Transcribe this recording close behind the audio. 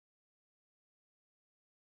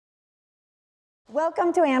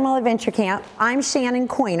Welcome to Animal Adventure Camp. I'm Shannon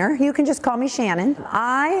Coiner. You can just call me Shannon.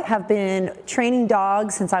 I have been training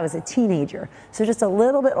dogs since I was a teenager. So just a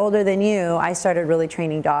little bit older than you, I started really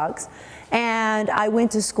training dogs. And I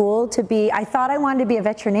went to school I thought I wanted to be a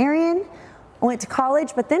veterinarian. I went to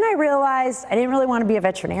college, but then I realized I didn't really want to be a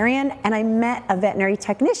veterinarian, and I met a veterinary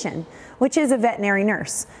technician, which is a veterinary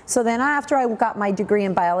nurse. So then after I got my degree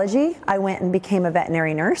in biology, I went and became a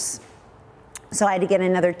veterinary nurse. So I had to get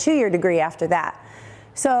another 2-year degree after that.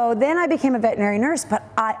 So then I became a veterinary nurse, but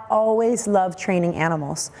I always loved training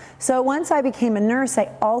animals. So once I became a nurse,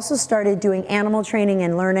 I also started doing animal training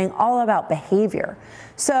and learning all about behavior.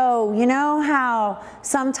 So you know how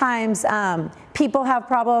sometimes people have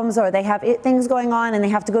problems or they have things going on and they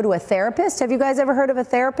have to go to a therapist? Have you guys ever heard of a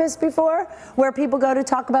therapist before? Where people go to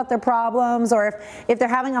talk about their problems, or if they're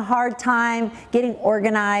having a hard time getting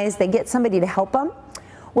organized, they get somebody to help them.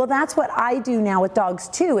 Well, that's what I do now with dogs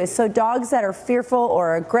too, is so dogs that are fearful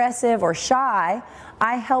or aggressive or shy,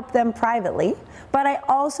 I help them privately, but I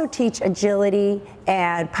also teach agility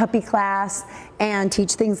and puppy class and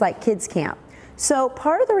teach things like kids camp. So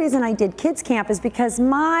part of the reason I did kids camp is because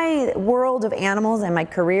my world of animals and my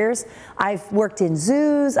careers, I've worked in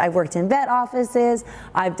zoos, I've worked in vet offices,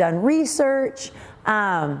 I've done research,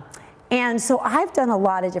 and so I've done a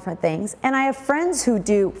lot of different things, and I have friends who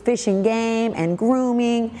do fish and game and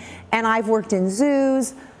grooming, and I've worked in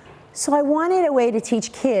zoos. So I wanted a way to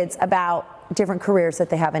teach kids about different careers that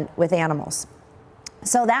they have with animals.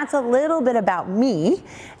 So that's a little bit about me.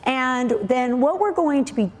 And then what we're going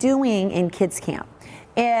to be doing in kids camp,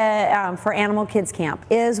 for Animal Kids Camp,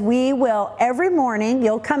 is we will, every morning,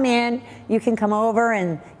 you'll come in, you can come over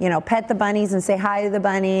and, you know, pet the bunnies and say hi to the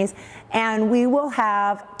bunnies, and we will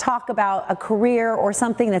talk about a career or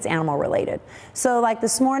something that's animal related. So like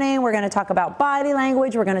this morning, we're going to talk about body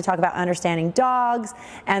language, we're going to talk about understanding dogs,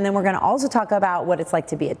 and then we're going to also talk about what it's like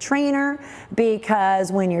to be a trainer,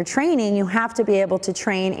 because when you're training, you have to be able to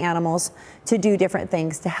train animals to do different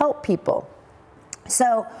things to help people.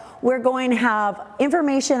 So we're going to have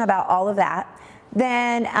information about all of that.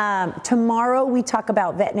 Then tomorrow we talk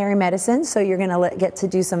about veterinary medicine, so you're going to get to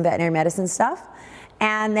do some veterinary medicine stuff.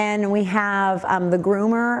 And then we have the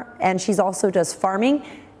groomer, and she's also does farming.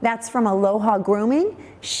 That's from Aloha Grooming.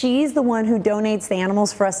 She's the one who donates the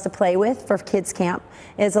animals for us to play with for kids camp,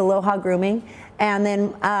 is Aloha Grooming. And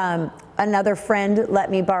then another friend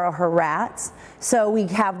let me borrow her rats, so we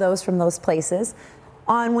have those from those places.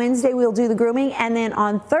 On Wednesday, we'll do the grooming, and then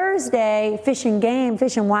on Thursday, Fish and Game,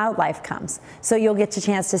 Fish and Wildlife comes. So you'll get a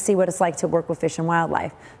chance to see what it's like to work with Fish and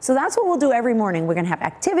Wildlife. So that's what we'll do every morning. We're going to have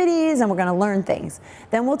activities, and we're going to learn things.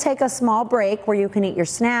 Then we'll take a small break where you can eat your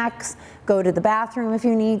snacks, go to the bathroom if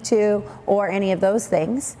you need to, or any of those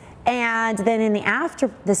things. And then in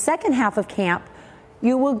the second half of camp,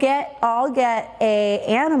 you will all get an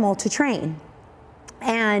animal to train.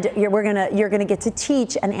 And you're gonna get to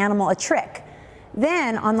teach an animal a trick.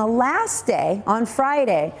 Then on the last day, on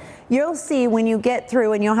Friday, you'll see when you get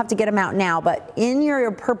through, and you don't have to get them out now, but in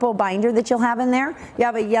your purple binder that you'll have in there, you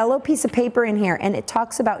have a yellow piece of paper in here, and it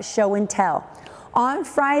talks about show and tell. On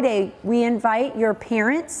Friday, we invite your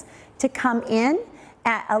parents to come in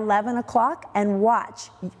at 11 o'clock and watch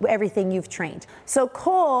everything you've trained. So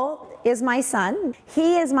Cole is my son.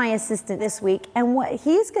 He is my assistant this week, and what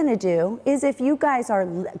he's gonna do is, if you guys are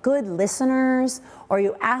good listeners, or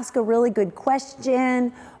you ask a really good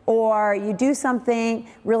question, or you do something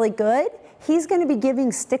really good, he's gonna be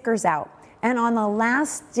giving stickers out. And on the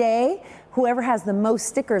last day, whoever has the most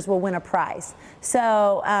stickers will win a prize.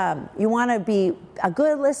 So you wanna be a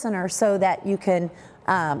good listener so that you can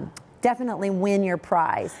definitely win your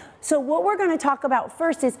prize. So what we're gonna talk about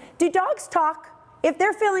first is, do dogs talk? If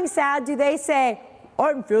they're feeling sad, do they say,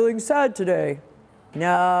 "I'm feeling sad today"?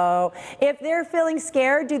 No. If they're feeling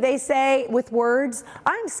scared, do they say with words,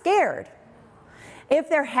 "I'm scared"? If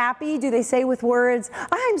they're happy, do they say with words,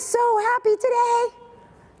 "I'm so happy today"?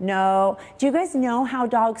 No. Do you guys know how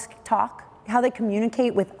dogs talk? How they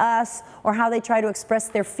communicate with us, or how they try to express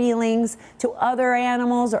their feelings to other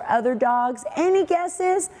animals or other dogs? Any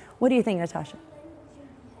guesses? What do you think, Natasha?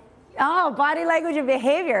 Oh, body language and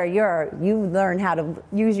behavior. You learn how to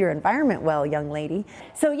use your environment well, young lady.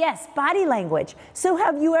 So yes, body language. So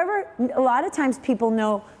have you ever, a lot of times people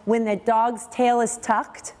know when the dog's tail is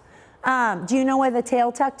tucked. Do you know what the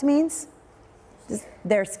tail tucked means?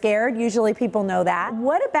 They're scared. Usually people know that.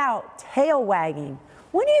 What about tail wagging?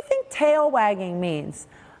 What do you think tail wagging means?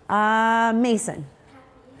 Mason.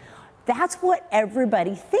 That's what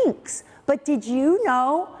everybody thinks. But did you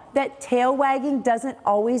know that tail wagging doesn't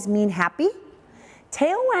always mean happy?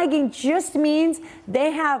 Tail wagging just means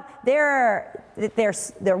they're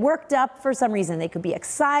worked up for some reason. They could be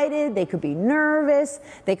excited, they could be nervous,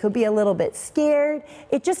 they could be a little bit scared.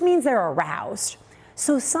 It just means they're aroused.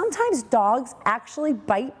 So sometimes dogs actually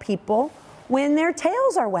bite people when their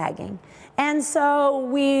tails are wagging. And so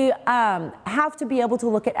we have to be able to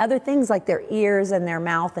look at other things like their ears and their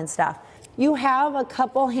mouth and stuff. You have a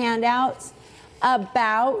couple handouts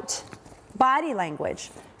about body language.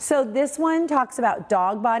 So this one talks about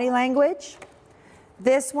dog body language.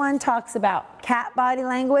 This one talks about cat body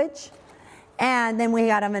language. And then we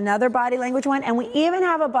got another body language one. And we even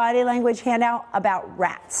have a body language handout about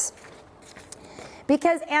rats.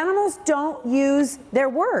 Because animals don't use their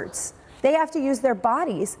words. They have to use their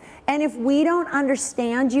bodies. And if we don't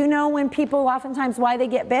understand, you know when people oftentimes why they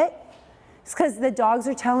get bit? It's because the dogs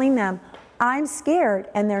are telling them, I'm scared,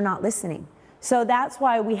 and they're not listening. So that's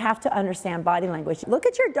why we have to understand body language. Look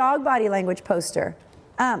at your dog body language poster.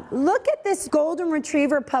 Look at this golden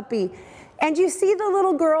retriever puppy. And you see the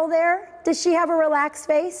little girl there? Does she have a relaxed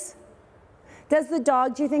face? Does the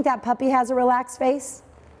dog, do you think that puppy has a relaxed face?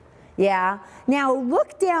 Yeah. Now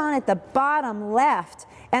look down at the bottom left,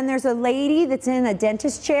 and there's a lady that's in a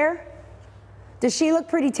dentist chair. Does she look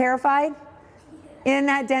pretty terrified in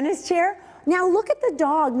that dentist chair? Now look at the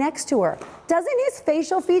dog next to her. Doesn't his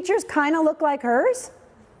facial features kind of look like hers?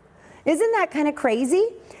 Isn't that kind of crazy?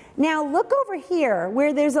 Now look over here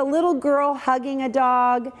where there's a little girl hugging a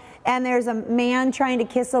dog and there's a man trying to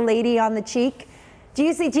kiss a lady on the cheek. Do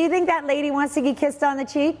you think that lady wants to get kissed on the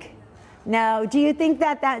cheek? No. Do you think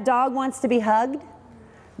that that dog wants to be hugged?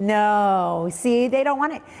 No. See, they don't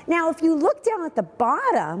want it. Now if you look down at the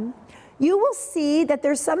bottom, you will see that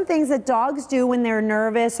there's some things that dogs do when they're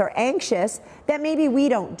nervous or anxious that maybe we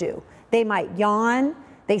don't do. They might yawn,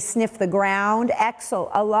 they sniff the ground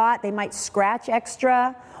a lot, they might scratch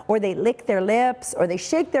extra, or they lick their lips, or they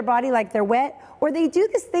shake their body like they're wet, or they do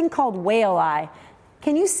this thing called whale eye.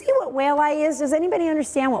 Can you see what whale eye is? Does anybody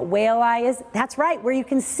understand what whale eye is? That's right, where you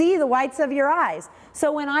can see the whites of your eyes.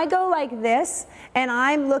 So when I go like this and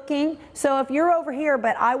I'm looking, so if you're over here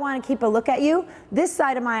but I want to keep a look at you, this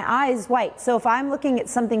side of my eye is white. So if I'm looking at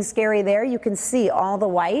something scary there, you can see all the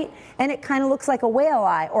white, and it kind of looks like a whale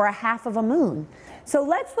eye or a half of a moon. So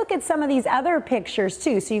let's look at some of these other pictures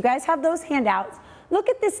too. So you guys have those handouts. Look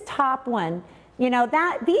at this top one. You know,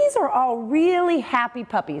 these are all really happy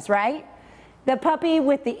puppies, right? The puppy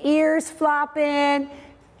with the ears flopping,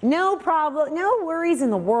 no problem, no worries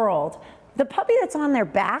in the world. The puppy that's on their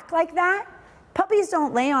back like that, puppies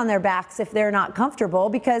don't lay on their backs if they're not comfortable,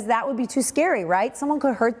 because that would be too scary, right? Someone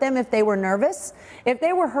could hurt them if they were nervous.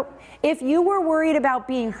 If you were worried about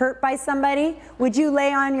being hurt by somebody, would you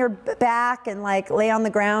lay on your back and like lay on the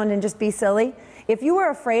ground and just be silly? If you were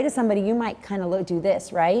afraid of somebody, you might kind of do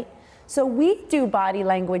this, right? So we do body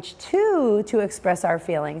language too to express our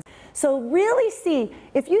feelings. So really see,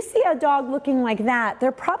 if you see a dog looking like that,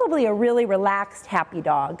 they're probably a really relaxed, happy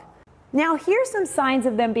dog. Now here's some signs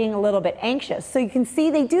of them being a little bit anxious. So you can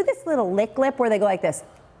see they do this little lick lip where they go like this.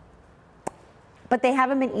 But they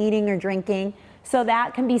haven't been eating or drinking. So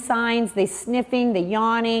that can be signs. They sniffing, they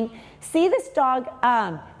yawning. See this dog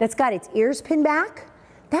that's got its ears pinned back?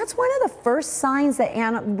 That's one of the first signs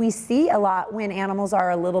that we see a lot when animals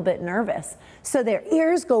are a little bit nervous. So their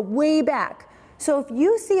ears go way back. So if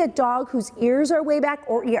you see a dog whose ears are way back,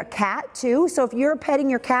 or your cat too, so if you're petting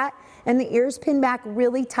your cat and the ears pinned back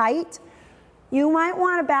really tight, you might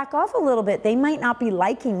want to back off a little bit. They might not be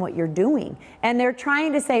liking what you're doing. And they're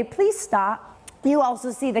trying to say, please stop. You also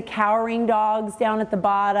see the cowering dogs down at the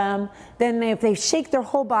bottom. Then if they shake their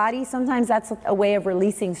whole body, sometimes that's a way of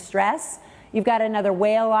releasing stress. You've got another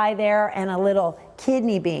whale eye there and a little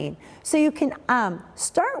kidney bean. So you can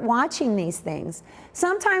start watching these things.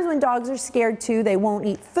 Sometimes when dogs are scared too, they won't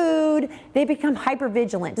eat food. They become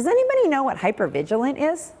hypervigilant. Does anybody know what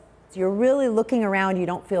hypervigilant is? You're really looking around, you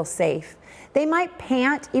don't feel safe. They might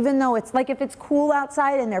pant even though it's like if it's cool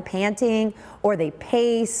outside and they're panting, or they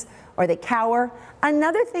pace, or they cower.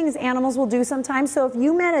 Another thing animals will do sometimes, so if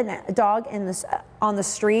you met a dog on the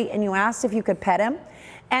street and you asked if you could pet him,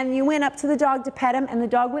 and you went up to the dog to pet him and the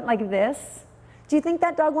dog went like this, do you think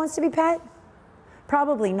that dog wants to be pet?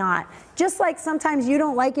 Probably not. Just like sometimes you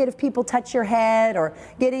don't like it if people touch your head or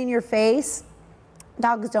get in your face,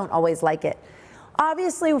 dogs don't always like it.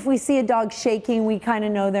 Obviously, if we see a dog shaking, we kind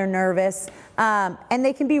of know they're nervous, and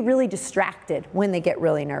they can be really distracted when they get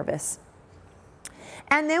really nervous.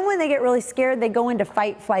 And then when they get really scared, they go into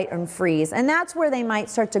fight, flight, and freeze. And that's where they might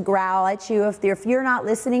start to growl at you. If you're not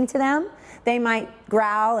listening to them, they might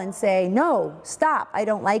growl and say, no, stop, I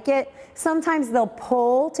don't like it. Sometimes they'll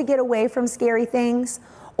pull to get away from scary things,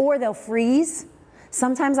 or they'll freeze.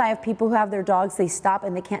 Sometimes I have people who have their dogs, they stop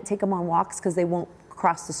and they can't take them on walks because they won't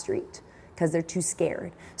cross the street because they're too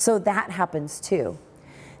scared. So that happens too.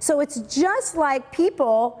 So it's just like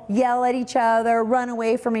people yell at each other, run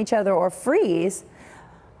away from each other, or freeze,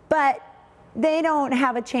 but they don't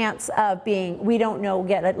have a chance of being, we don't know,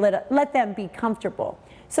 let them be comfortable.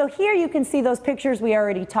 So here you can see those pictures we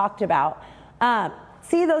already talked about.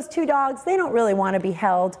 See those two dogs? They don't really want to be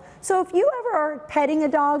held. So if you ever are petting a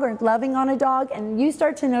dog or loving on a dog and you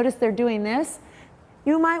start to notice they're doing this,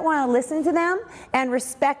 you might want to listen to them and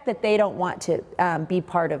respect that they don't want to be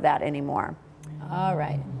part of that anymore. All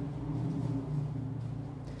right.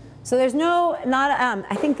 So there's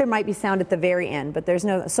I think there might be sound at the very end, but there's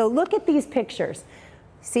no, so look at these pictures.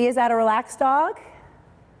 See, is that a relaxed dog?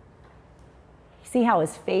 See how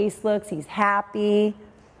his face looks? He's happy.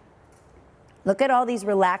 Look at all these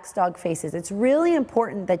relaxed dog faces. It's really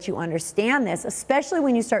important that you understand this, especially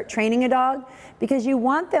when you start training a dog, because you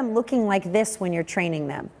want them looking like this when you're training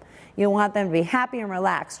them. You want them to be happy and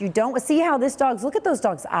relaxed. You don't see how this dog's, look at those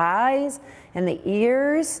dogs' eyes and the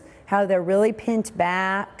ears, how they're really pinned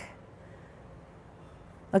back.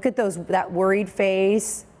 Look at that worried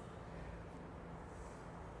face.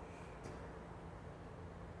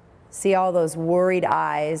 See all those worried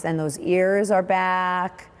eyes, and those ears are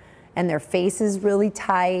back, and their face is really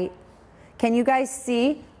tight. Can you guys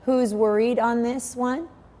see who's worried on this one?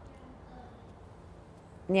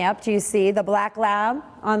 Yep, do you see the black lab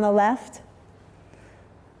on the left?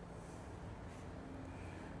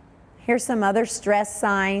 Here's some other stress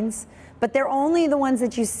signs, but they're only the ones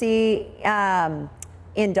that you see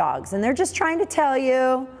in dogs, and they're just trying to tell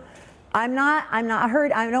you, I'm not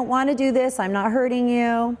hurt, I don't want to do this, I'm not hurting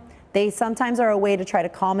you. They sometimes are a way to try to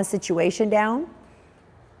calm a situation down.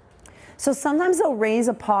 So sometimes they'll raise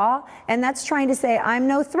a paw, and that's trying to say, I'm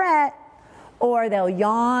no threat, or they'll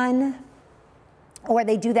yawn, or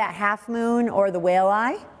they do that half moon or the whale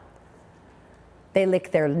eye. They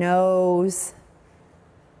lick their nose.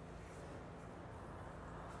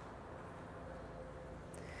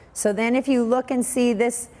 So then if you look and see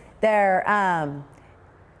this, the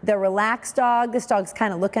relaxed dog, this dog's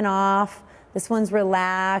kind of looking off. This one's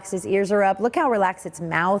relaxed, his ears are up. Look how relaxed its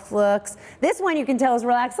mouth looks. This one you can tell is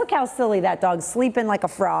relaxed. Look how silly that dog's sleeping like a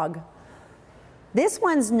frog. This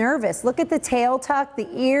one's nervous. Look at the tail tuck, the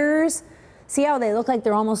ears. See how they look like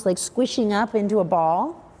they're almost like squishing up into a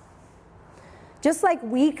ball? Just like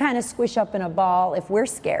we kind of squish up in a ball if we're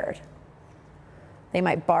scared. They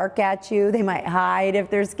might bark at you, they might hide if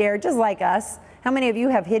they're scared, just like us. How many of you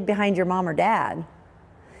have hid behind your mom or dad?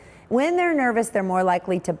 When they're nervous, they're more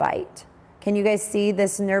likely to bite. Can you guys see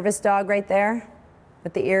this nervous dog right there?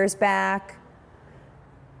 With the ears back.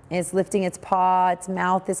 It's lifting its paw, its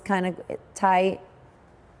mouth is kind of tight.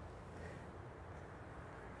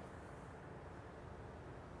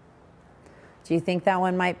 Do you think that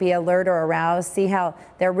one might be alert or aroused? See how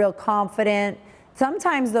they're real confident.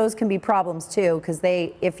 Sometimes those can be problems too, because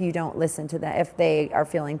if you don't listen to them, if they are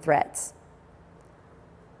feeling threats.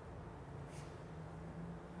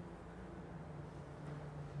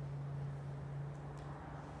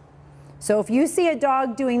 So if you see a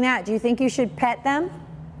dog doing that, do you think you should pet them?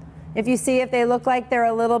 If you see if they look like they're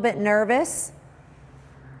a little bit nervous?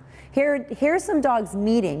 Here's some dogs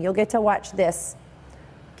meeting. You'll get to watch this.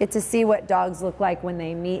 Get to see what dogs look like when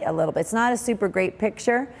they meet a little bit. It's not a super great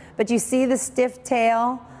picture, but you see the stiff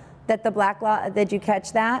tail that the did you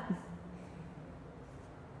catch that?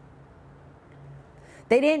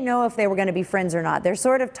 They didn't know if they were going to be friends or not. They're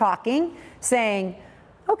sort of talking, saying,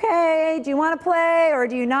 okay, do you want to play or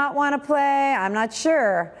do you not want to play? I'm not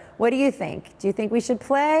sure. What do you think? Do you think we should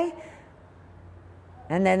play?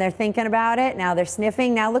 And then they're thinking about it. Now they're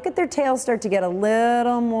sniffing. Now look at their tails start to get a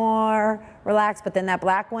little more relaxed, but then that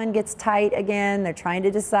black one gets tight again. They're trying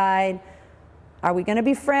to decide, are we going to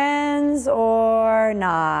be friends or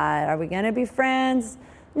not? Are we going to be friends?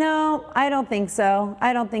 No, I don't think so.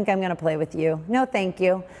 I don't think I'm going to play with you. No, thank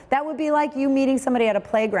you. That would be like you meeting somebody at a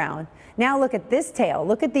playground. Now look at this tail.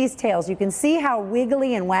 Look at these tails. You can see how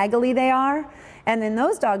wiggly and waggly they are. And then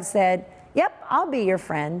those dogs said, yep, I'll be your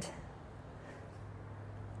friend.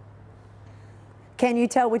 Can you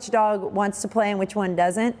tell which dog wants to play and which one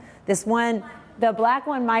doesn't? This one, the black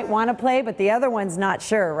one might want to play, but the other one's not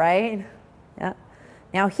sure, right? Yeah.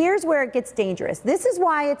 Now here's where it gets dangerous. This is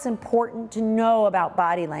why it's important to know about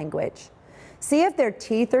body language. See if their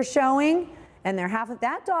teeth are showing and they're half of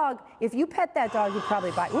that dog. If you pet that dog, you'd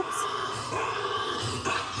probably bite. Whoops.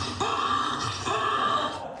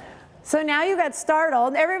 So now you got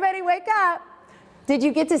startled. Everybody wake up. Did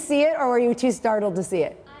you get to see it or were you too startled to see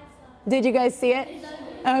it? Did you guys see it?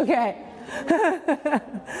 Okay.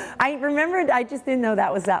 I remembered, I just didn't know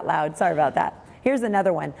that was that loud. Sorry about that. Here's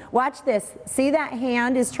another one. Watch this. See that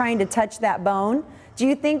hand is trying to touch that bone? Do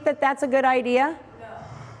you think that that's a good idea? No.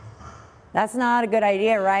 That's not a good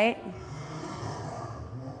idea, right?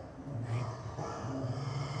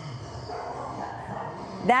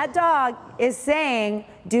 That dog is saying,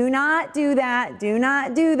 do not do that, do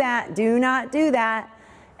not do that, do not do that.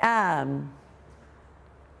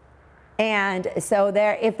 And so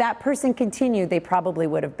there, if that person continued, they probably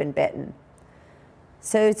would have been bitten.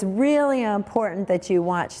 So it's really important that you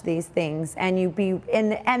watch these things and you be,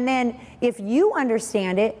 and then if you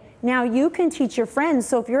understand it, now you can teach your friends.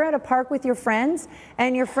 So if you're at a park with your friends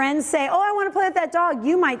and your friends say, oh, I want to play with that dog,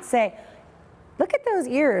 you might say, look at those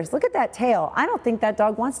ears, look at that tail. I don't think that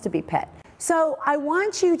dog wants to be pet. So I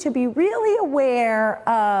want you to be really aware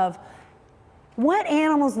of what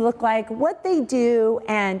animals look like, what they do,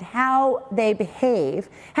 and how they behave.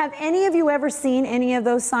 Have any of you ever seen any of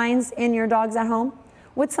those signs in your dogs at home?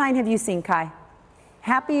 What sign have you seen, Kai?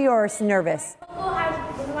 Happy or nervous?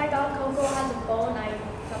 When my dog Coco has a bone, I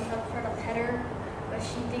sometimes try to pet her, but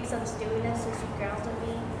she thinks I'm doing this, so she growls at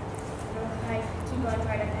me. I keep on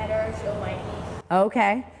trying to pet her, she'll bite me.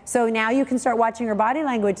 Okay, so now you can start watching her body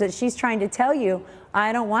language that she's trying to tell you,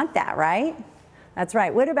 I don't want that, right? That's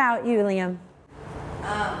right. What about you, Liam?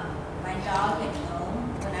 My dog at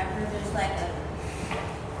home, whenever there's like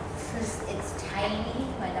because it's tiny,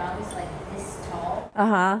 my dog is like this tall.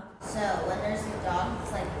 Uh-huh. So when there's a dog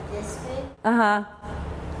that's like this big,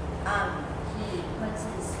 he puts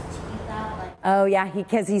his teeth out like. Oh yeah,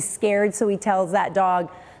 because he's scared, so he tells that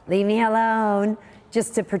dog, leave me alone,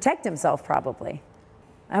 just to protect himself probably.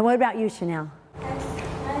 And what about you, Chanel?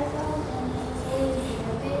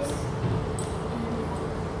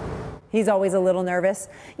 He's always a little nervous.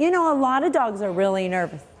 You know, a lot of dogs are really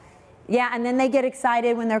nervous. Yeah, and then they get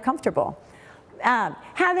excited when they're comfortable. Have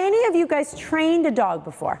any of you guys trained a dog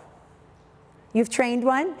before? You've trained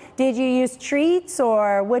one? Did you use treats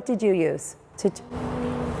or what did you use? I didn't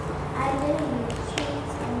use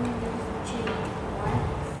treats, I used treats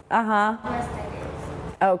once. Uh-huh. Yes, I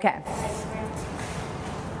did. Okay.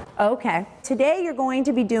 Okay. Today you're going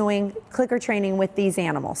to be doing clicker training with these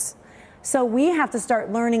animals. So we have to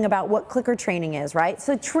start learning about what clicker training is, right?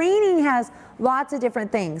 So training has lots of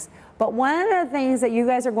different things, but one of the things that you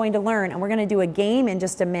guys are going to learn, and we're going to do a game in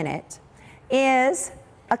just a minute, is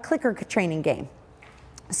a clicker training game.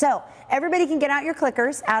 So everybody can get out your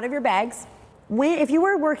clickers out of your bags. If you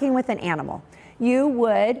were working with an animal, you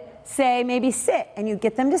would say maybe sit, and you'd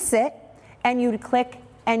get them to sit, and you'd click,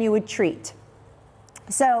 and you would treat.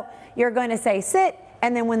 So you're going to say sit,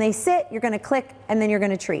 and then when they sit, you're going to click, and then you're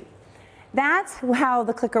going to treat. That's how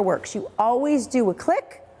the clicker works. You always do a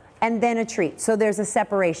click and then a treat. So there's a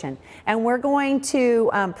separation. And we're going to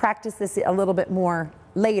practice this a little bit more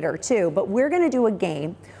later too, but we're going to do a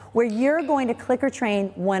game where you're going to clicker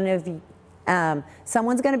train one of you.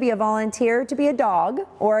 Someone's going to be a volunteer to be a dog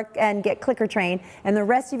and get clicker trained, and the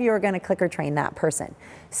rest of you are going to clicker train that person.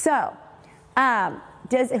 So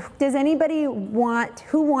does anybody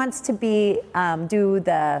who wants to be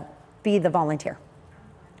the volunteer?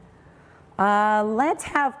 Let's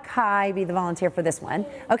have Kai be the volunteer for this one.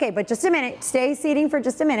 Okay, but just a minute. Stay seating for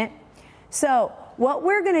just a minute. So what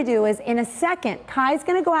we're going to do is in a second, Kai's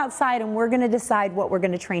going to go outside and we're going to decide what we're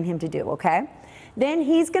going to train him to do, okay? Then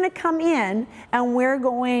he's going to come in and we're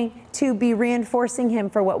going to be reinforcing him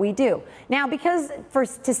for what we do. Now, because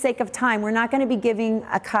to sake of time, we're not going to be giving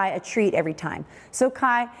Kai a treat every time. So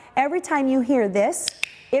Kai, every time you hear this,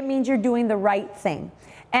 it means you're doing the right thing.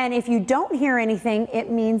 And if you don't hear anything, it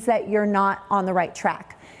means that you're not on the right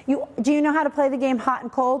track. Do you know how to play the game hot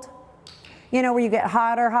and cold? You know, where you get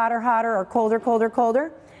hotter, hotter, hotter, or colder, colder,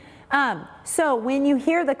 colder? So when you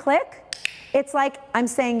hear the click, it's like I'm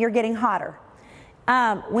saying you're getting hotter.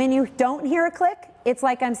 When you don't hear a click, it's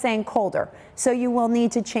like I'm saying colder. So you will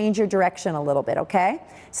need to change your direction a little bit, okay?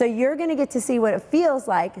 So you're going to get to see what it feels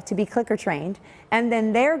like to be clicker trained, and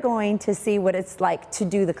then they're going to see what it's like to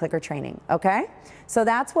do the clicker training, okay? So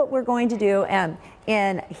that's what we're going to do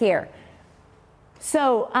in here.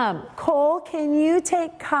 So Cole, can you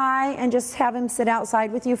take Kai and just have him sit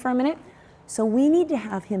outside with you for a minute? So we need to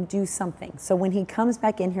have him do something. So when he comes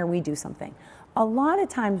back in here, we do something. A lot of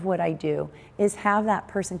times what I do is have that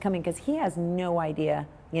person come in because he has no idea,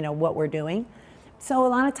 you know, what we're doing. So a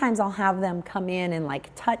lot of times I'll have them come in and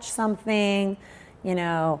like touch something, you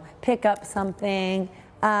know, pick up something,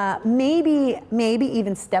 maybe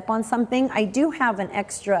even step on something. I do have an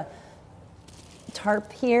extra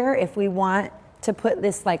tarp here if we want to put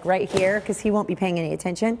this like right here because he won't be paying any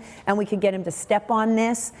attention, and we could get him to step on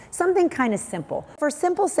this, something kind of simple. For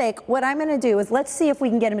simple sake, what I'm going to do is let's see if we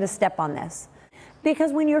can get him to step on this.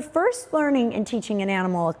 Because when you're first learning and teaching an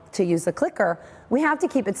animal to use a clicker, we have to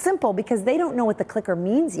keep it simple because they don't know what the clicker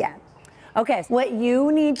means yet. Okay, what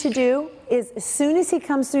you need to do is as soon as he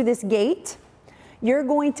comes through this gate, you're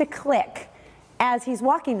going to click as he's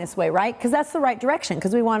walking this way, right? Because that's the right direction,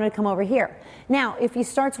 because we want him to come over here. Now, if he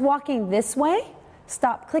starts walking this way,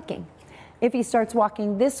 stop clicking. If he starts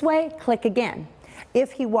walking this way, click again.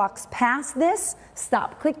 If he walks past this,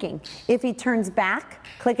 stop clicking. If he turns back,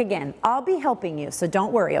 click again. I'll be helping you, so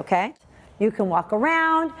don't worry, okay? You can walk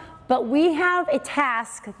around, but we have a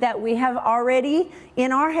task that we have already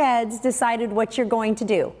in our heads decided what you're going to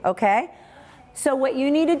do, okay? So what you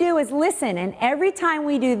need to do is listen, and every time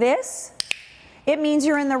we do this, it means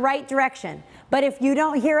you're in the right direction. But if you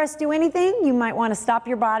don't hear us do anything, you might want to stop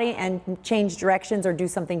your body and change directions or do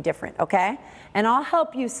something different, okay? And I'll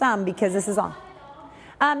help you some because this is on.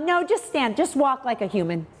 No, just stand, just walk like a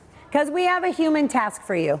human, because we have a human task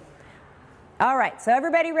for you. All right, so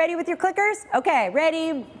everybody ready with your clickers? Okay,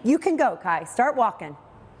 ready? You can go, Kai. Start walking.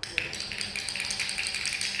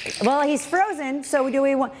 Well, he's frozen, so do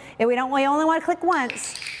we want, if we only want to click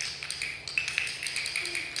once.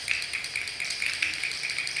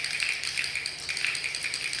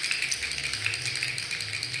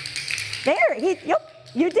 There, yep,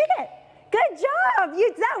 you did it. Good job.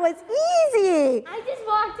 That was easy. I just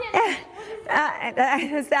walked in.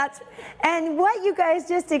 And what you guys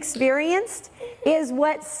just experienced is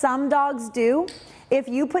what some dogs do. If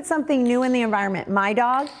you put something new in the environment, my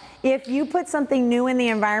dog, if you put something new in the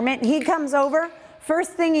environment, he comes over,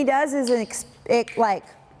 first thing he does is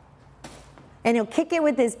and he'll kick it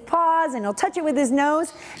with his paws and he'll touch it with his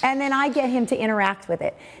nose, and then I get him to interact with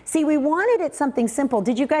it. See, we wanted it something simple.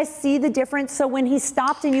 Did you guys see the difference? So when he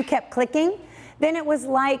stopped and you kept clicking, then it was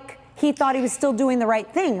like he thought he was still doing the right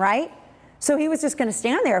thing, right? So he was just going to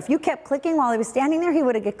stand there. If you kept clicking while he was standing there, he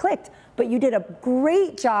would have get clicked. But you did a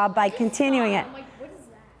great job by continuing it. I'm like, what is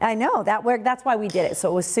that? I know, that worked. That's why we did it. So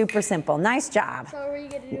it was super simple. Nice job. So are you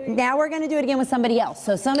going to do it? Now we're going to do it again with somebody else.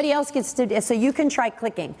 So somebody else gets to, so you can try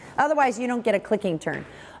clicking. Otherwise, you don't get a clicking turn.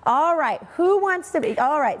 All right, who wants to be?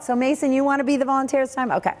 All right, so Mason, you want to be the volunteer this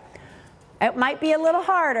time? Okay. It might be a little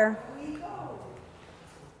harder.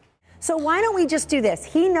 So why don't we just do this?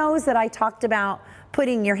 He knows that I talked about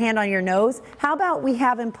putting your hand on your nose. How about we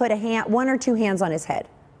have him put one or two hands on his head?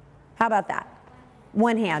 How about that?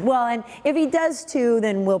 One hand. Well, and if he does two,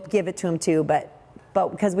 then we'll give it to him too, but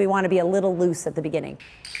because we want to be a little loose at the beginning.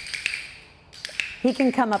 He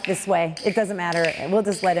can come up this way. It doesn't matter. We'll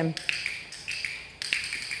just let him.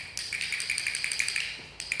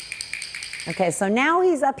 Okay, so now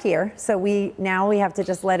he's up here. So now we have to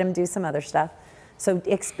just let him do some other stuff. So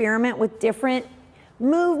experiment with different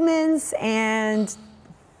movements, and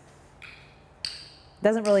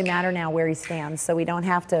doesn't really matter now where he stands, so we don't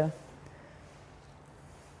have to.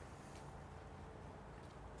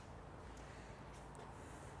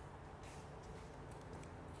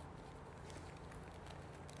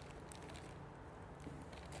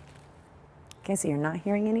 Okay, so you're not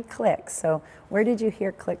hearing any clicks. So where did you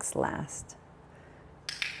hear clicks last?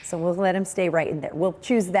 So we'll let him stay right in there. We'll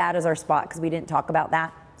choose that as our spot because we didn't talk about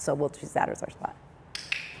that. So we'll choose that as our spot.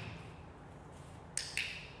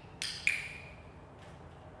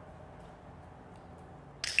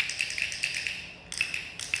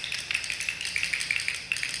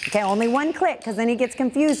 Okay, only one click because then he gets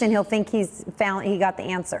confused and he'll think he got the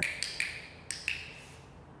answer.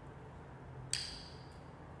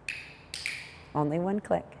 Only one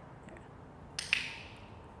click.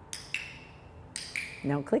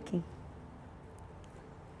 No clicking.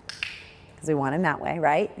 Because we want him that way,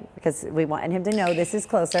 right? Because we want him to know this is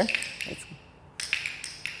closer.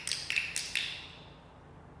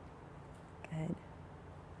 Good.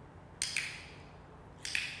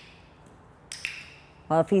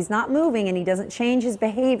 Well, if he's not moving and he doesn't change his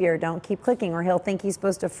behavior, don't keep clicking or he'll think he's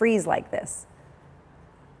supposed to freeze like this.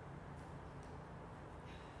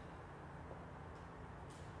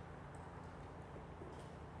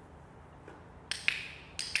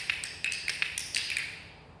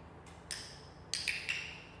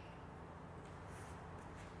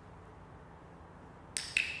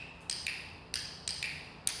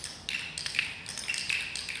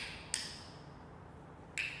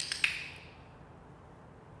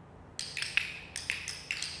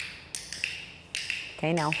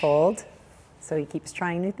 Okay, now hold. So he keeps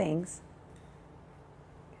trying new things.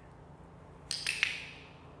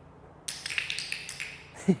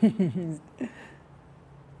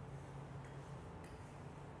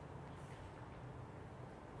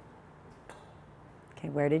 Okay,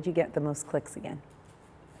 where did you get the most clicks again?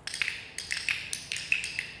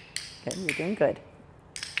 Good, you're doing good.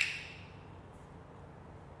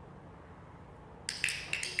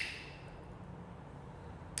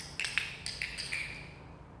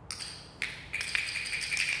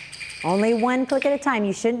 Only one click at a time.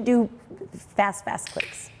 You shouldn't do fast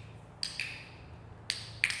clicks.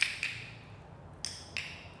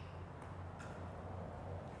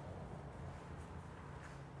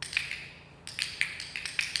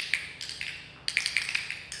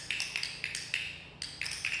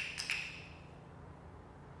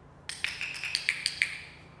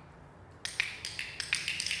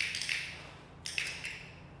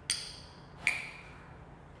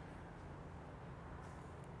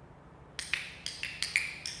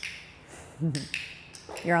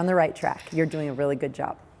 You're on the right track. You're doing a really good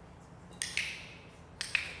job.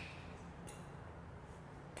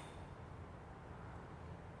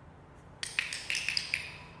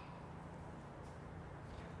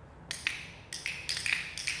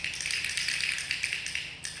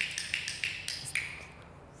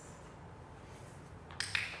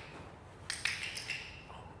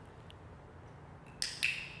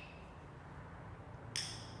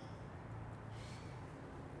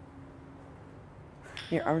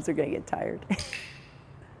 Your arms are going to get tired.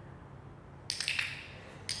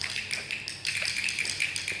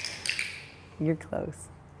 You're close.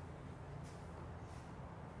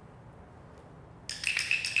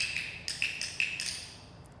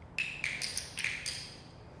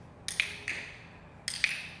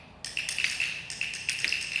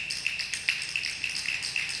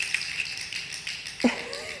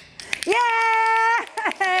 Yeah!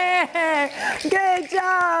 Good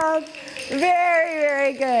job. Very,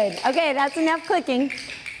 very good. Okay, that's enough clicking.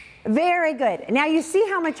 Very good. Now you see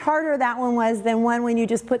how much harder that one was than one when you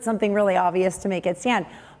just put something really obvious to make it stand.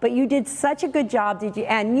 But you did such a good job,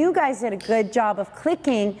 and you guys did a good job of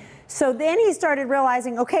clicking. So then he started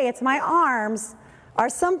realizing, okay, it's my arms or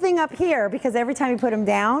something up here, because every time you put them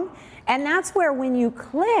down. And that's where when you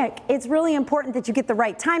click, it's really important that you get the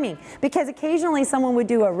right timing, because occasionally someone would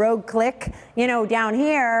do a rogue click, you know, down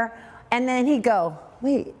here, and then he'd go,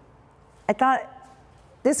 wait, I thought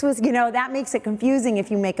this was, you know, that makes it confusing if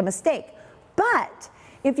you make a mistake. But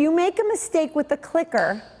if you make a mistake with the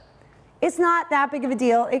clicker, it's not that big of a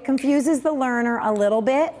deal. It confuses the learner a little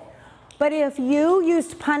bit. But if you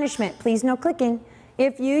used punishment, please no clicking.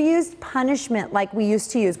 If you used punishment like we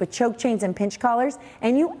used to use with choke chains and pinch collars,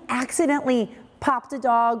 and you accidentally popped a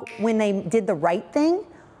dog when they did the right thing,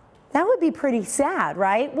 that would be pretty sad,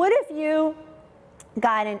 right? What if you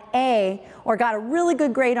got an A or got a really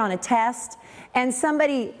good grade on a test, and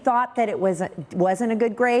somebody thought that it wasn't a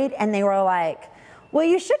good grade, and they were like, well,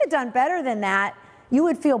 you should have done better than that? You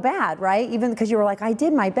would feel bad, right? Even because you were like, I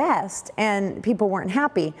did my best, and people weren't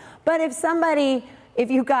happy. But if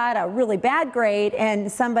you got a really bad grade and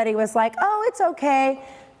somebody was like, oh, it's okay,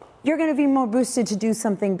 you're going to be more boosted to do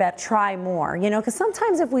something better, try more, you know? Because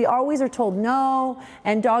sometimes if we always are told no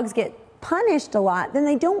and dogs get punished a lot, then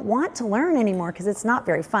they don't want to learn anymore because it's not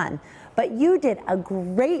very fun. But you did a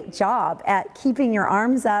great job at keeping your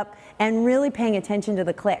arms up and really paying attention to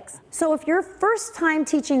the clicks. So if you're first time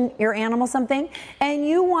teaching your animal something and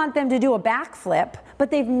you want them to do a backflip,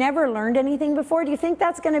 but they've never learned anything before, do you think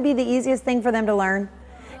that's going to be the easiest thing for them to learn?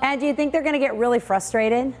 And do you think they're going to get really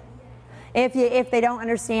frustrated if they don't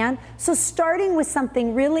understand? So starting with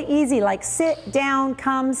something really easy like sit, down,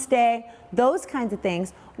 come, stay, those kinds of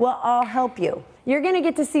things will all help you. You're going to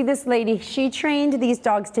get to see this lady. She trained these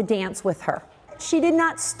dogs to dance with her. She did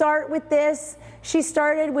not start with this. She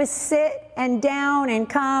started with sit and down and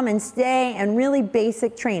come and stay and really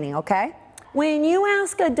basic training, okay? When you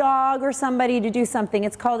ask a dog or somebody to do something,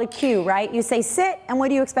 it's called a cue, right? You say sit, and what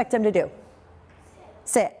do you expect them to do?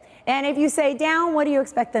 Sit. And if you say down, what do you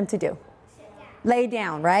expect them to do? Lay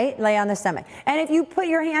down, right? Lay on the stomach. And if you put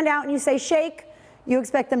your hand out and you say shake, you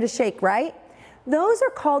expect them to shake, right? Those are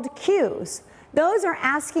called cues. Those are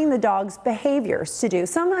asking the dog's behaviors to do.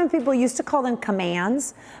 Sometimes people used to call them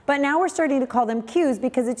commands, but now we're starting to call them cues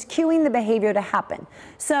because it's cueing the behavior to happen.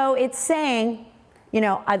 So it's saying, you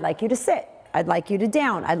know, I'd like you to sit. I'd like you to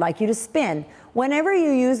down. I'd like you to spin. Whenever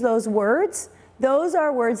you use those words, those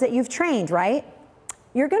are words that you've trained, right?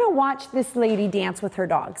 You're going to watch this lady dance with her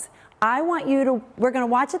dogs. We're going to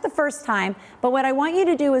watch it the first time, but what I want you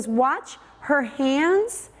to do is watch her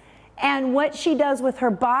hands and what she does with her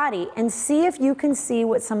body and see if you can see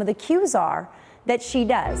what some of the cues are that she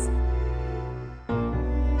does.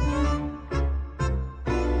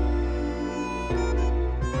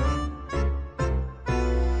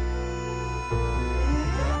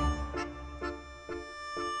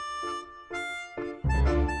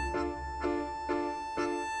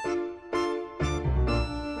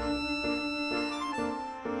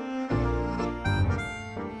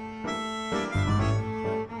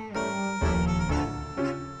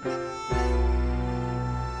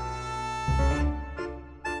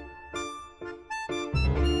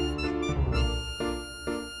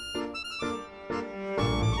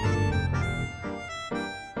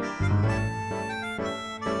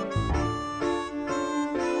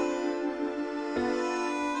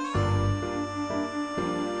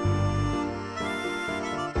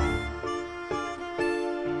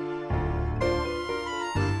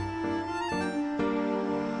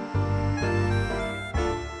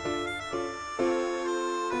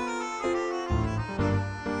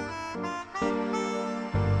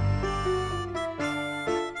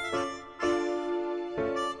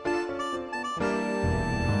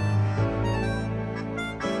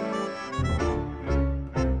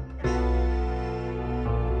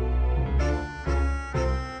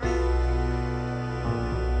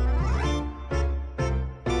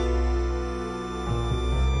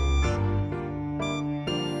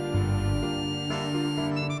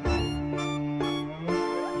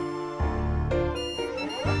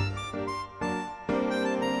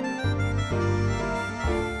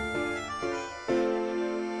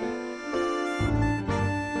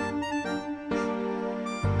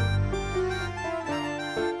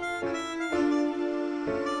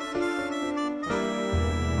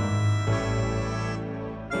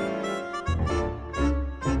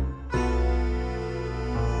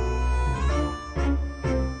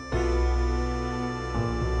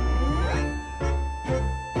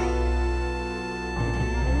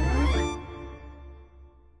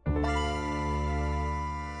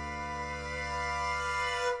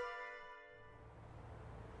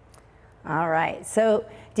 All right, so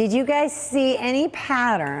did you guys see any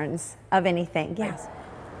patterns of anything? Yes.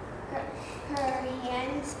 Her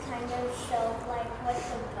hands kind of show like what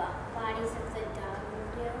the bodies of the dog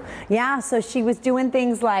would do. Yeah, so she was doing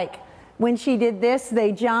things like when she did this,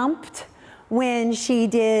 they jumped. When she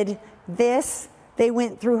did this, they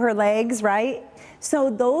went through her legs, right? So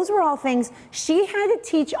those were all things. She had to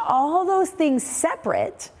teach all those things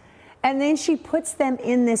separate, and then she puts them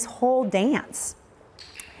in this whole dance.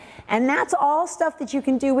 And that's all stuff that you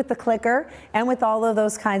can do with the clicker and with all of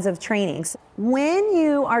those kinds of trainings. When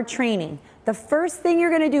you are training, the first thing you're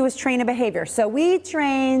going to do is train a behavior. So we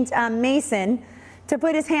trained Mason to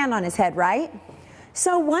put his hand on his head, right?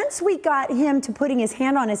 So once we got him to putting his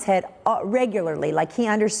hand on his head regularly, like he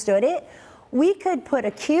understood it, we could put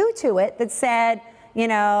a cue to it that said,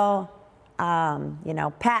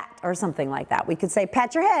 pat or something like that. We could say,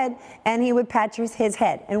 pat your head, and he would pat his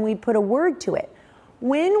head, and we'd put a word to it.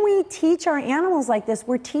 When we teach our animals like this,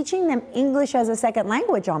 we're teaching them English as a second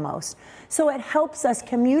language almost. So it helps us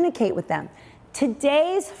communicate with them.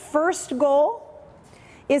 Today's first goal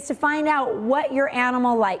is to find out what your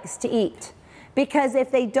animal likes to eat. Because if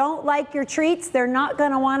they don't like your treats, they're not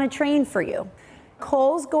going to want to train for you.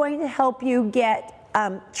 Cole's going to help you get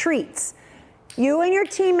treats. You and your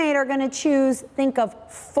teammate are going to choose, think of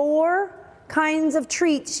 4 kinds of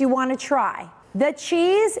treats you want to try. The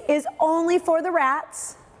cheese is only for the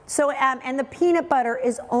rats, and the peanut butter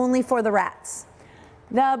is only for the rats.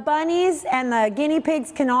 The bunnies and the guinea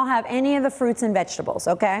pigs can all have any of the fruits and vegetables,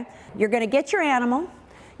 okay? You're going to get your animal,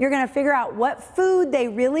 you're going to figure out what food they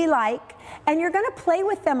really like, and you're going to play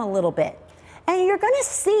with them a little bit. And you're going to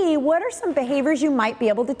see what are some behaviors you might be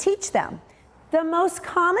able to teach them. The most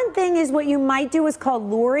common thing is what you might do is called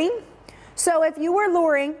luring. So if you were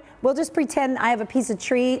luring, we'll just pretend I have a piece of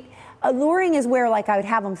treat. Luring is where like I would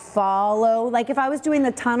have them follow. Like if I was doing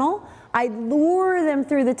the tunnel, I'd lure them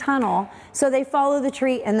through the tunnel so they follow the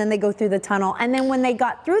treat and then they go through the tunnel. And then when they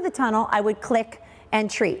got through the tunnel, I would click and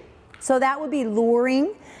treat. So that would be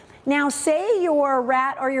luring. Now say your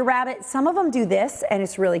rat or your rabbit, some of them do this and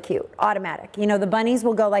it's really cute, automatic. You know, the bunnies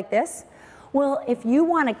will go like this. Well, if you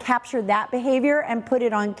want to capture that behavior and put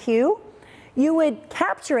it on cue, you would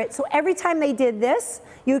capture it. So every time they did this,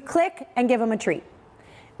 you'd click and give them a treat.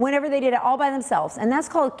 Whenever they did it all by themselves. And that's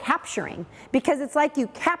called capturing, because it's like you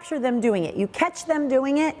capture them doing it. You catch them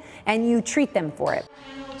doing it and you treat them for it.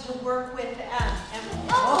 To work with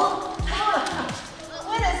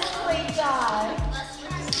what a sweet dog.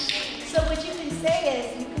 So what you can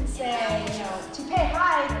say is, you can say, to pay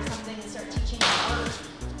hide or something and start teaching them words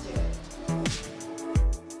to it.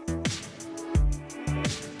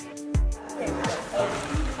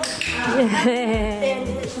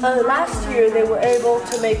 And last year they were able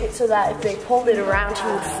to make it so that if they pulled it around, he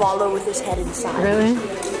would follow with his head inside. Really?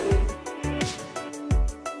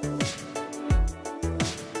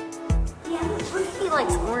 Yeah, what if he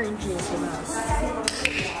likes oranges the most?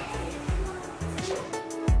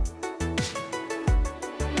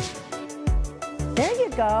 There you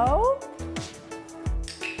go.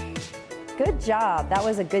 Good job. That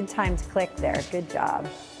was a good time to click there. Good job.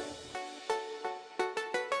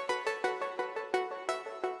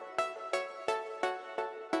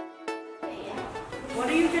 What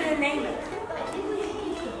are you going to name it?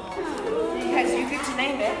 Because you get to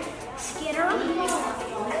name it.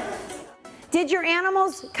 Did your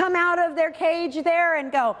animals come out of their cage there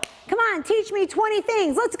and go, come on, teach me 20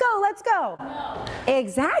 things. Let's go, let's go. No.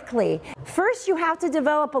 Exactly. First, you have to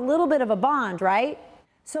develop a little bit of a bond, right?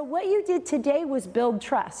 So what you did today was build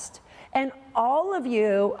trust. And all of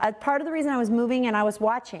you, part of the reason I was moving and I was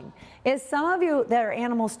watching, is some of you, their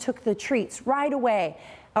animals took the treats right away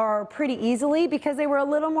or pretty easily because they were a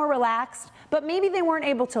little more relaxed, but maybe they weren't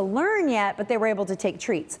able to learn yet, but they were able to take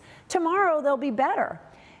treats. Tomorrow, they'll be better.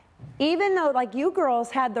 Even though, like you girls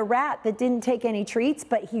had the rat that didn't take any treats,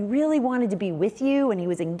 but he really wanted to be with you and he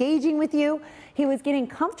was engaging with you, he was getting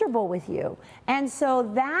comfortable with you. And so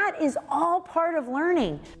that is all part of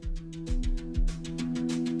learning.